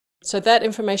So that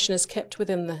information is kept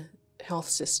within the health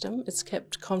system. It's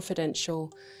kept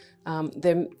confidential.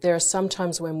 There are some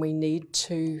times when we need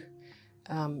to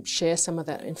share some of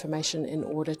that information in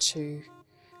order to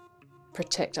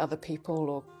protect other people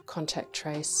or contact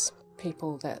trace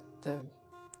people that the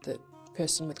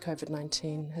person with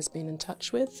COVID-19 has been in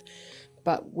touch with.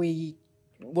 But we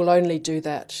will only do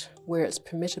that where it's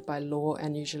permitted by law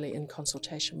and usually in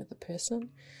consultation with the person.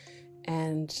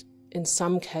 And in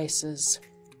some cases,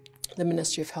 the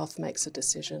Ministry of Health makes a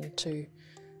decision to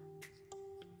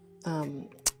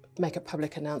make a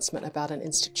public announcement about an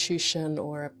institution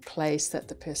or a place that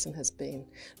the person has been,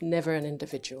 never an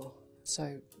individual.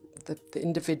 So the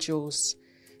individual's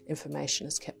information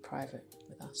is kept private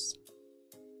with us.